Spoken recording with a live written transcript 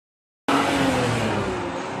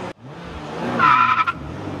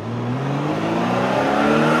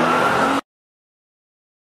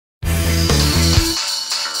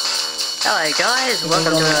guys,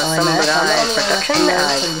 welcome to Some Guys Production.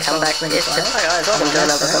 I've come back with hi guys, welcome to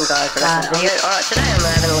another Some Guys Production video. Alright, today I'm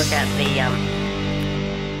having a look at the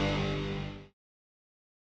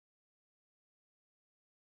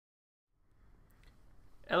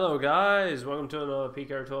Hello guys, welcome to another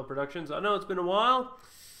PK12 Productions. I know it's been a while,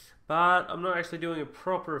 but I'm not actually doing a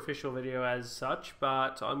proper official video as such,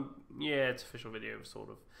 but it's official video, sort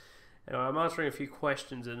of. Anyway, I'm answering a few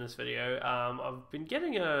questions in this video. I've been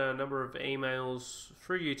getting a number of emails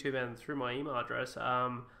through YouTube and through my email address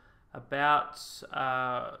about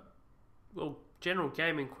general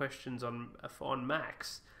gaming questions on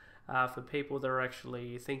Macs for people that are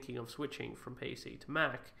actually thinking of switching from PC to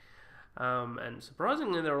Mac. And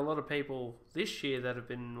surprisingly, there are a lot of people this year that have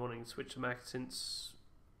been wanting to switch to Mac since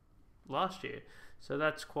last year, so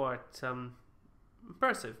that's quite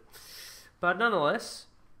impressive. But nonetheless,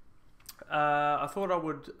 I thought I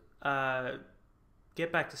would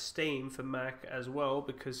get back to Steam for Mac as well,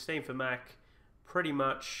 because Steam for Mac pretty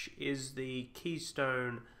much is the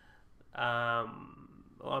keystone, the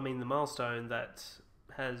milestone that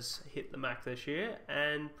has hit the Mac this year,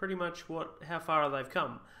 and pretty much how far they've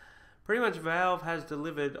come. Pretty much Valve has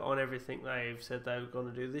delivered on everything they've said they were going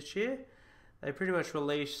to do this year. They pretty much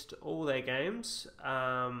released all their games,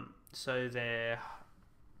 so their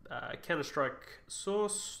Counter-Strike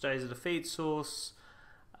Source, Days of Defeat Source,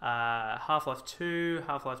 Half-Life 2,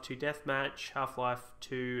 Half-Life 2 Deathmatch, Half-Life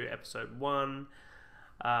 2 Episode 1,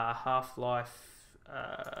 Half-Life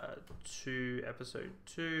 2 Episode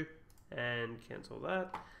 2, and cancel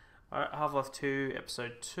that. Alright, Half-Life 2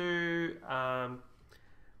 Episode 2,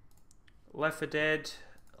 Left 4 Dead,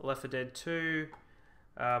 Left 4 Dead 2,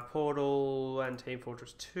 Portal, and Team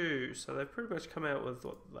Fortress 2. So they've pretty much come out with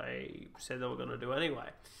what they said they were going to do anyway.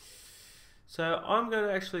 So I'm going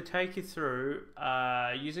to actually take you through,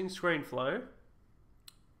 using ScreenFlow,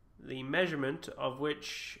 the measurement of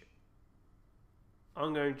which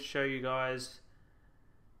I'm going to show you guys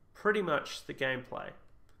pretty much the gameplay.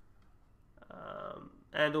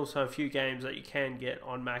 And also a few games that you can get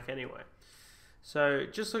on Mac anyway. So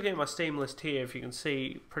just looking at my Steam list here, if you can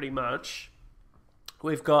see pretty much,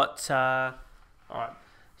 we've got, alright,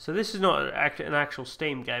 so this is not an actual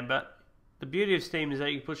Steam game, but the beauty of Steam is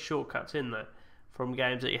that you can put shortcuts in there from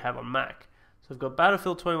games that you have on Mac. So we've got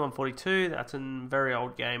Battlefield 2142, that's a very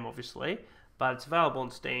old game obviously, but it's available on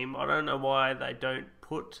Steam. I don't know why they don't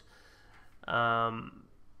put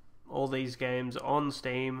all these games on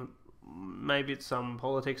Steam. Maybe it's some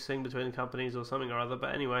politics thing between the companies or something or other,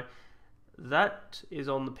 but anyway, that is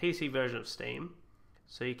on the PC version of Steam.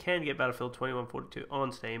 So you can get Battlefield 2142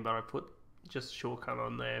 on Steam, but I put just a shortcut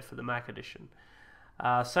on there for the Mac edition.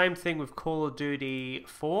 Same thing with Call of Duty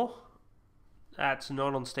 4. That's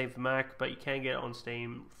not on Steam for Mac, but you can get it on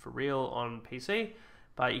Steam for real on PC.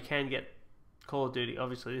 But you can get Call of Duty.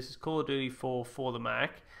 Obviously, this is Call of Duty 4 for the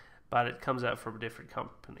Mac, but it comes out from a different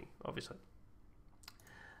company, obviously.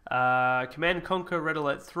 Command & Conquer Red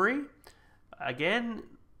Alert 3. Again,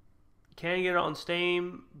 you can get it on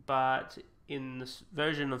Steam, but in this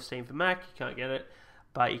version of Steam for Mac, you can't get it,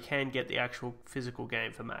 but you can get the actual physical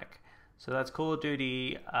game for Mac. So that's Call of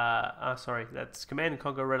Duty, that's Command &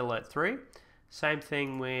 Conquer Red Alert 3. Same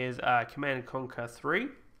thing with Command & Conquer 3.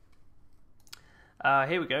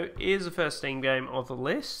 Here we go. Here's the first Steam game of the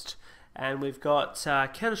list, and we've got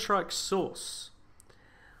Counter-Strike Source.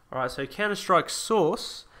 Alright, so Counter-Strike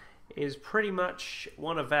Source is pretty much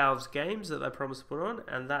one of Valve's games that they promised to put on,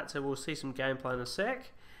 and we'll see some gameplay in a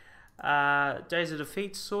sec. Days of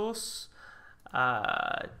Defeat Source,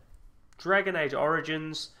 Dragon Age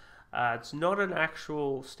Origins. It's not an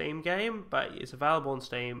actual Steam game, but it's available on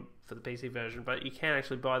Steam for the PC version, but you can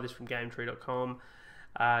actually buy this from GameTree.com.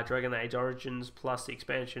 Dragon Age Origins plus the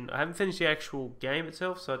expansion. I haven't finished the actual game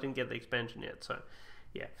itself, so I didn't get the expansion yet, so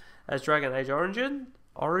yeah. That's Dragon Age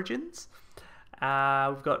Origins.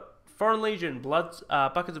 We've got Foreign Legion,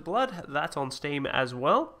 Buckets of Blood. That's on Steam as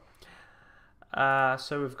well.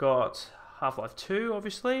 So we've got Half-Life 2,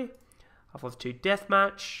 obviously. Half-Life 2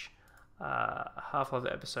 Deathmatch. Half-Life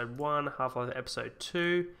Episode 1. Half-Life Episode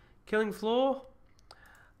 2. Killing Floor.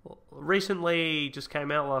 Recently, just came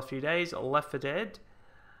out last few days, Left 4 Dead.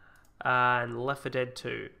 And Left 4 Dead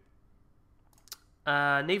 2.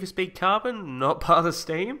 Need for Speed Carbon, not part of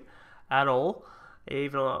Steam at all.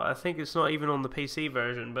 I think it's not even on the PC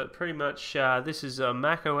version, but pretty much this is a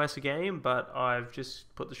Mac OS game, but I've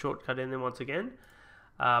just put the shortcut in there once again.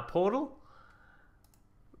 Portal,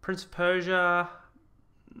 Prince of Persia,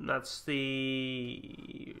 that's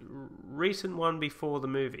the recent one before the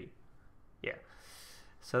movie. Yeah,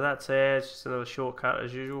 so that's it, it's just another shortcut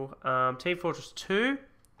as usual. Team Fortress 2,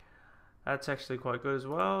 That's actually quite good as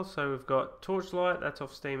well. So we've got Torchlight, that's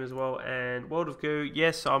off Steam as well, and World of Goo.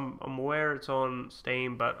 Yes, I'm aware it's on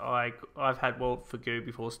Steam, but I've had World for Goo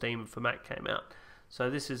before Steam for Mac came out. So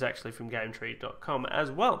this is actually from GameTree.com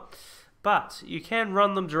as well. But you can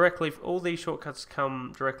run them directly. All these shortcuts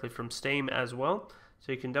come directly from Steam as well.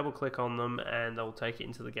 So you can double click on them and they'll take you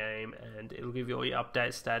into the game, and it'll give you all your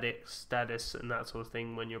update status and that sort of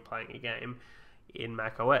thing when you're playing a game in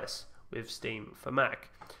Mac OS with Steam for Mac.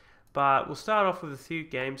 But we'll start off with a few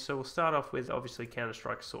games. So we'll start off with obviously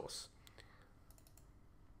Counter-Strike Source.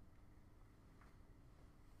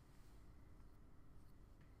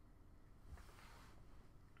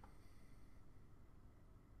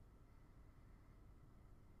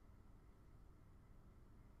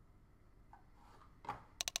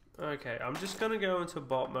 Okay, I'm just going to go into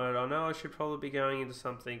bot mode. I know I should probably be going into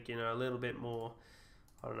something, you know, a little bit more,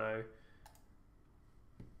 I don't know,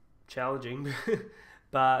 challenging.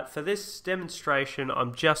 But for this demonstration,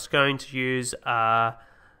 I'm just going to use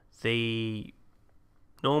the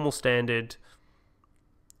normal standard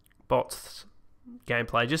bots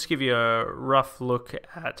gameplay. Just give you a rough look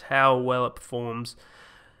at how well it performs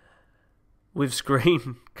with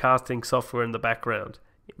screen casting software in the background,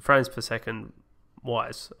 frames per second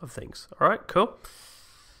wise of things. Alright, cool.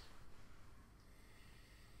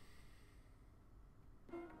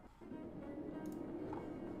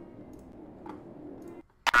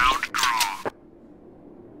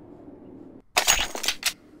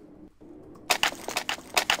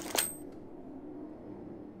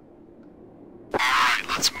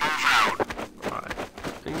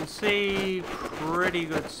 See, pretty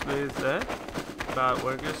good smooth there, but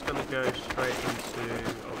we're just going to go straight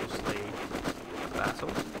into, obviously,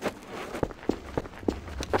 battles.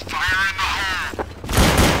 Fire in the hole!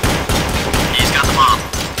 He's got the bomb.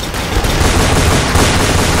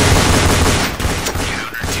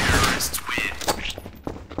 Counter-terrorists win.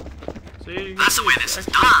 So you that's the way this is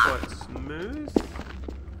done. Quite smooth.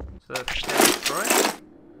 So that's great.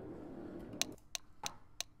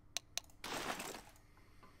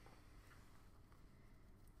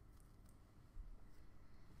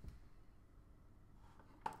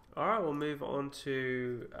 Alright, we'll move on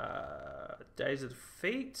to Days of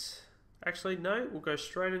Defeat. Actually, no, we'll go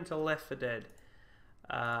straight into Left 4 Dead.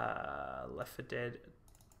 Left 4 Dead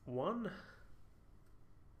 1.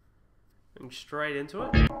 Going straight into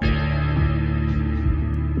it.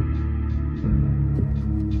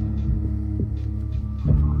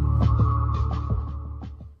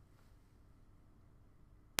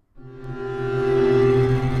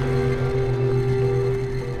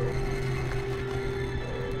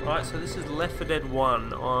 So this is Left 4 Dead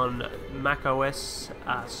 1 on Mac OS,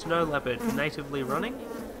 Snow Leopard, natively running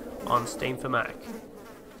on Steam for Mac.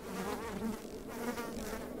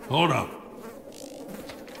 Hold up.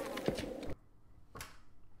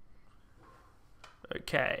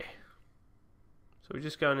 Okay. So we're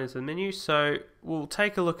just going into the menu. So we'll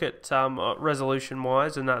take a look at resolution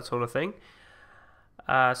wise and that sort of thing.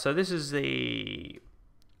 So this is the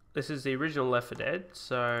original Left 4 Dead.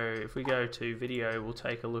 So if we go to video, we'll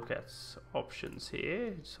take a look at options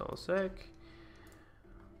here. Just hold a sec.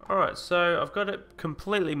 Alright, so I've got it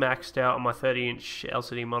completely maxed out on my 30-inch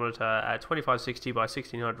LCD monitor at 2560 by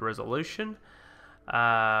 1600 resolution.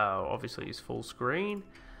 Obviously it's full screen.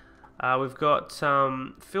 We've got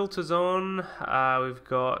filters on. We've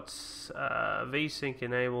got VSync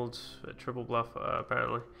enabled, triple bluff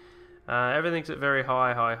apparently. Everything's at very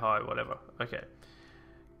high, whatever. Okay.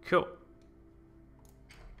 Cool.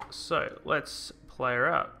 So let's play her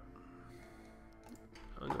out.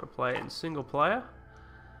 I'm going to play it in single player.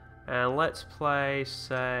 And let's play,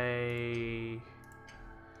 say...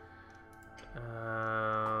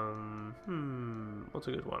 what's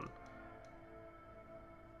a good one?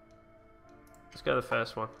 Let's go the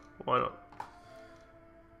first one. Why not?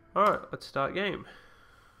 Alright, let's start game.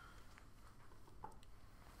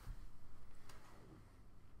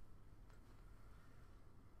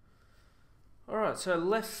 Alright, so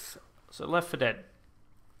Left 4 Dead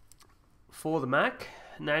for the Mac,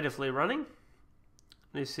 natively running.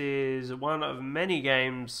 This is one of many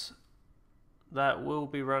games that will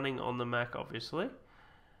be running on the Mac, obviously.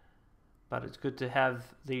 But it's good to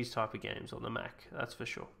have these type of games on the Mac, that's for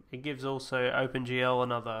sure. It gives also OpenGL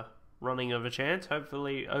another running of a chance.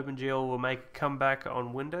 Hopefully OpenGL will make a comeback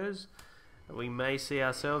on Windows. We may see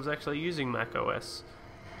ourselves actually using Mac OS.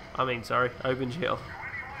 OpenGL.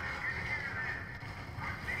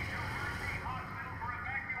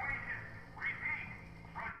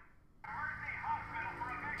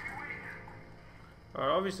 Alright,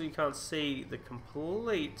 obviously you can't see the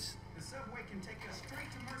complete. The subway can take us straight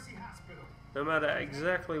to Mercy Hospital. No matter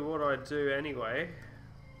exactly what I do anyway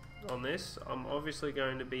on this, I'm obviously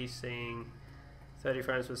going to be seeing 30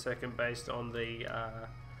 frames per second based on the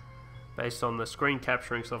screen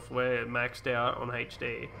capturing software maxed out on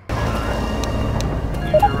HD.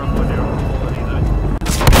 Use your rough idea on quality though.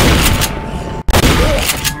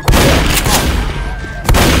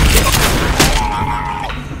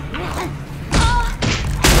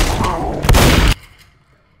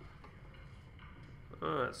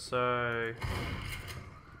 Alright, so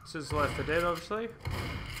this is Left 4 Dead, obviously.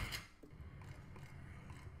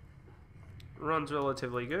 Runs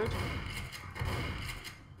relatively good.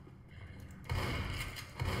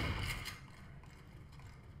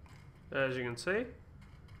 As you can see.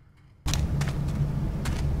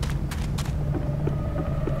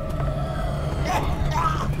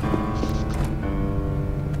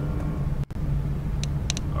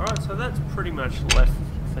 Alright, so that's pretty much Left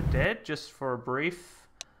 4 Dead, just for a brief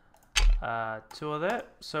tour of that.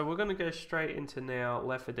 So we're going to go straight into now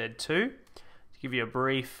Left 4 Dead 2 to give you a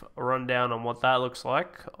brief rundown on what that looks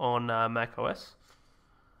like on Mac OS.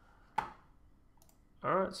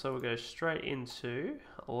 Alright, so we'll go straight into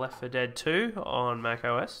Left 4 Dead 2 on Mac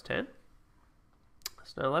OS 10.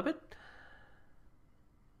 Snow Leopard.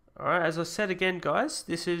 Alright, as I said again, guys,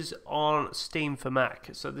 this is on Steam for Mac.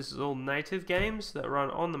 So this is all native games that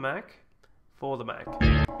run on the Mac for the Mac.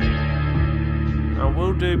 I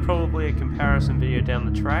will do probably a comparison video down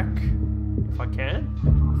the track, if I can,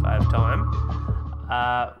 if I have time,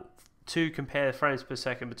 to compare the frames per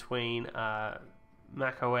second between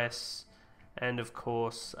Mac OS and, of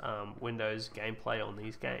course, Windows gameplay on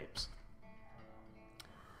these games.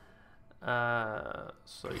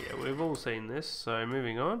 So yeah, we've all seen this, so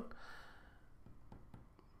moving on.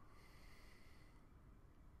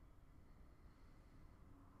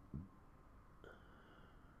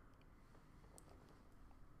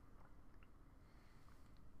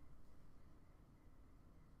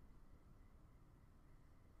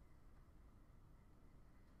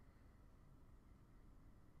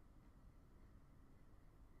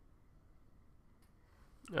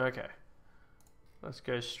 Okay, let's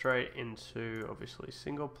go straight into obviously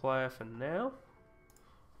single player for now.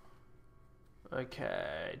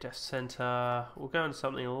 Okay, Death Center. We'll go into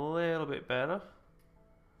something a little bit better.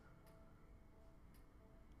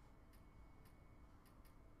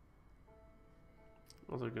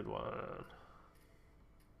 That's a good one.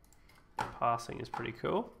 Passing is pretty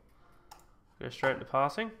cool. Go straight into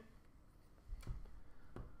passing.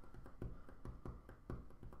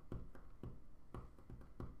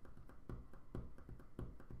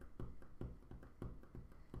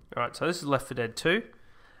 Alright, so this is Left 4 Dead 2,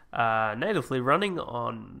 natively running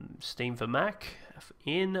on Steam for Mac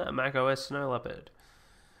in Mac OS Snow Leopard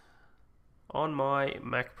on my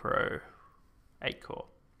Mac Pro 8-core.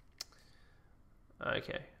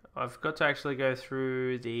 Okay, I've got to actually go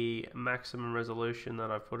through the maximum resolution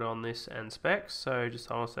that I've put on this and specs, so just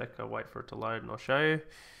hold on a sec, I'll wait for it to load and I'll show you.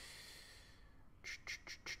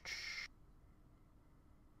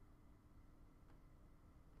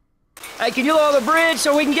 Hey, can you lower the bridge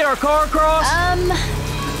so we can get our car across?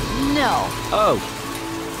 No. Oh.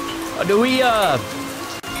 Do we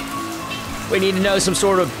need to know some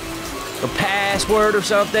sort of a password or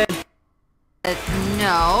something?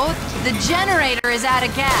 No. The generator is out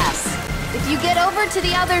of gas. If you get over to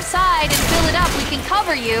the other side and fill it up, we can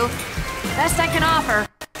cover you. Best I can offer.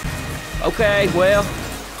 Okay, well,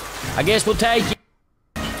 I guess we'll take it.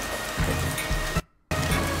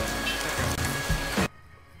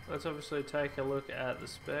 Let's obviously take a look at the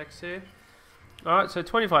specs here. Alright, so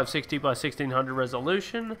 2560 by 1600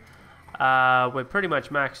 resolution. We're pretty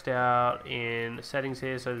much maxed out in settings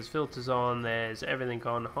here, so there's filters on, there's everything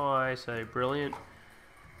on high, so brilliant.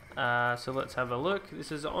 So let's have a look.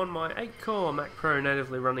 This is on my 8-core Mac Pro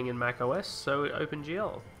natively running in Mac OS, so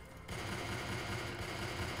OpenGL.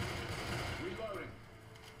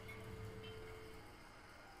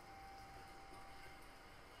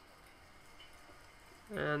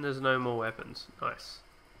 And there's no more weapons. Nice.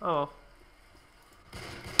 Oh.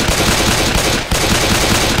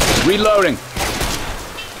 Reloading.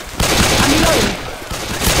 I'm reloading.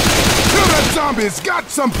 Kill that zombie, it's got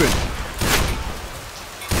something.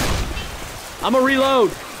 I'm a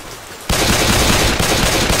reload.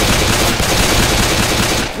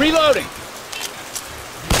 Reloading.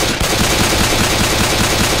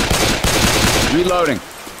 Reloading.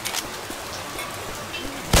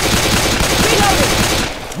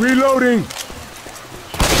 Reloading.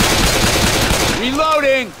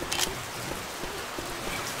 Reloading.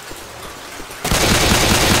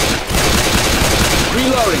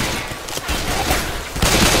 Reloading.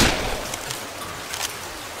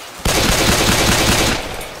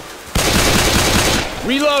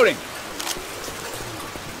 Reloading.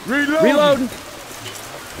 Reload. Reloading.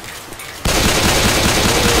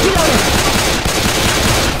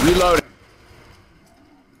 Reloading.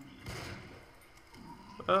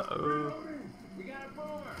 Uh-oh.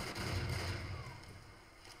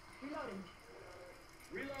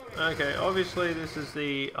 Okay, obviously this is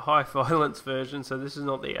the high violence version, so this is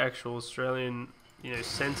not the actual Australian,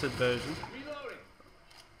 censored version.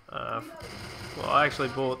 Well, I actually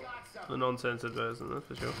bought the non-censored version, that's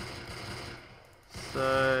for sure.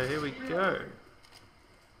 So, here we go.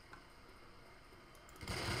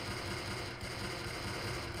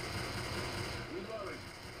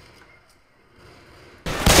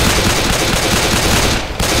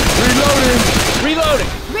 Reloading.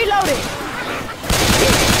 Reloading!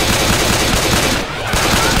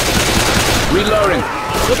 Reloading.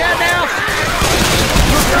 Look out now.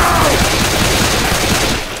 Look out!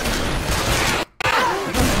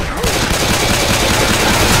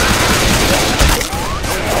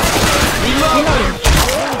 Reloading.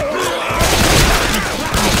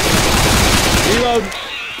 Reload.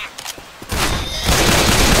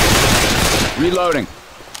 Reloading.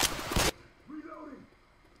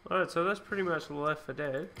 Alright, so that's pretty much Left 4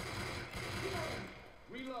 Dead.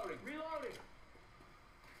 Reloading. Reloading.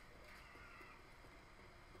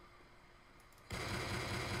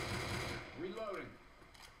 Reloading.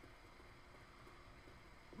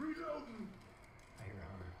 Reloading. I hear a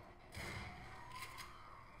hunter.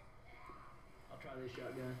 I'll try this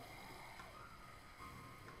shotgun.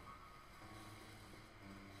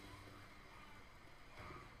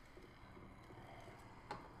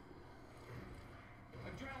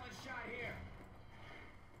 Adrenaline shot here.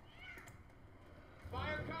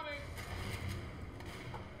 Fire coming.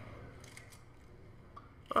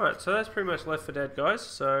 Alright, so that's pretty much Left 4 Dead, guys.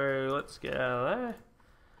 So let's get out of there.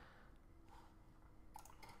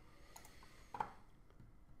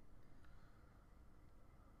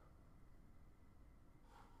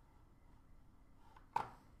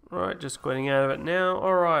 Right, just quitting out of it now.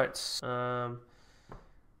 Alright.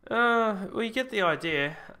 Well, you get the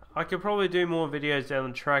idea. I could probably do more videos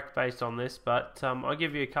down the track based on this, but I'll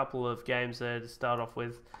give you a couple of games there to start off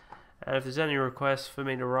with. And if there's any requests for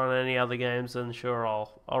me to run any other games, then sure,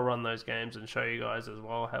 I'll run those games and show you guys as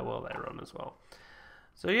well how well they run as well.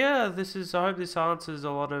 So yeah, I hope this answers a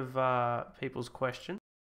lot of people's questions.